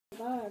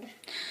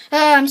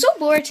I'm so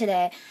bored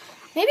today.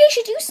 Maybe I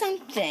should do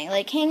something,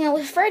 like hang out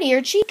with Freddy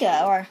or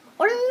Chica,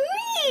 or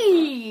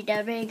me,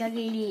 the big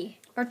ugly.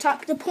 Or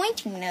talk to the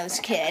pointing nose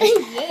kid.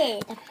 Yeah,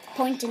 the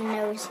pointing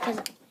nose,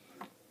 because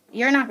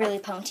you're not really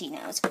pointy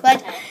nose.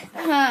 But,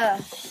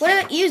 what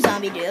about you,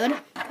 zombie dude?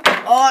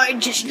 I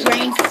just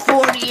drank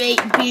 48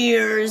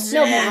 beers.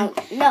 No,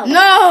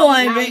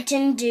 I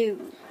Mountain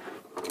Dew.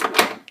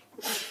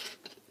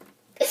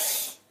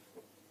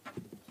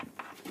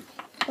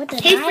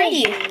 Hey,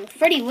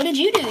 Freddy, what did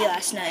you do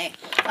last night?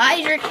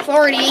 I drank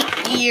 48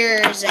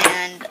 beers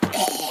and...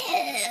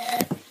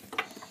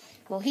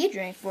 Well, he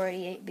drank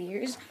 48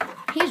 beers.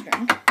 He's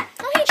drunk.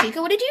 Oh, hey,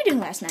 Chica, what did you do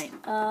last night?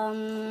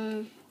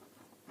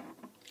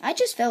 I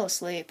just fell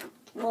asleep.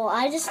 Well,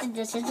 I just did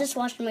this. I just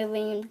watched a movie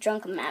and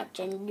drunk a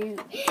Mountain Dew.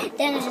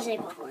 Then I just ate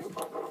popcorn.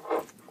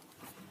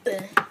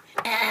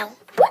 Ow.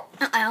 What?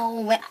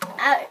 Ow.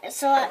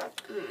 What's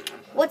up?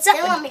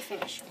 Then let me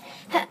finish.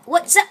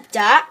 What's up,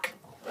 Doc?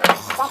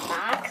 Stop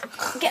back.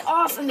 Get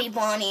off of me,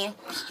 Bonnie.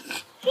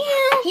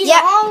 He's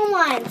all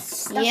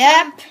once.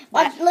 Yep.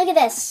 Look at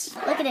this.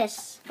 Look at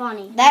this,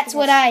 Bonnie. That's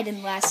what I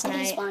did last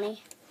night.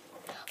 Bonnie.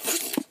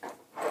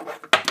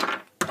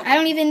 I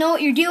don't even know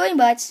what you're doing,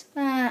 but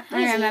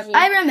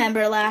I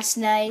remember last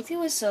night. It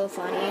was so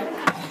funny.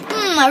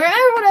 I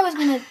remember what I was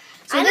gonna.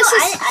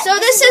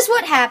 This is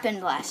what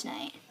happened last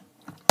night.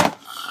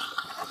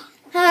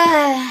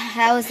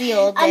 That was the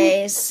old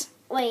days.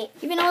 Wait.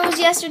 Even though it was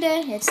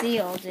yesterday, it's the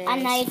old days. A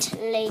night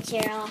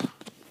later.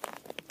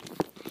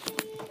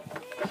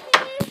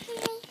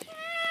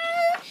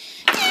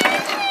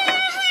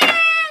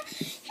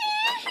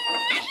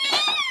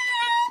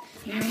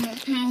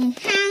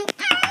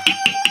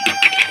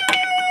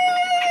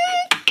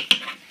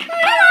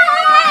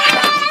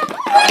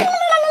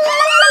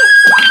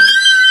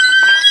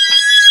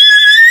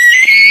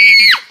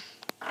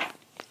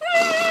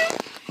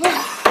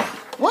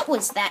 What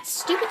was that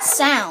stupid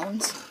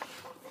sound?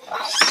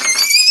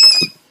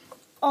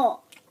 Oh,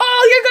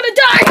 you're gonna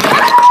die!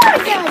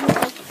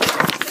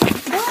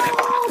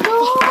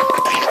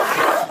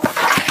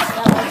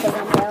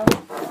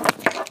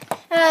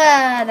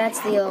 That's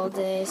the old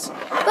days.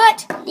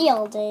 But the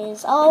old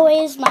days.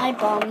 Always my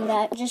bum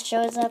that just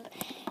shows up.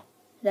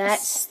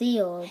 That's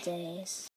the old days.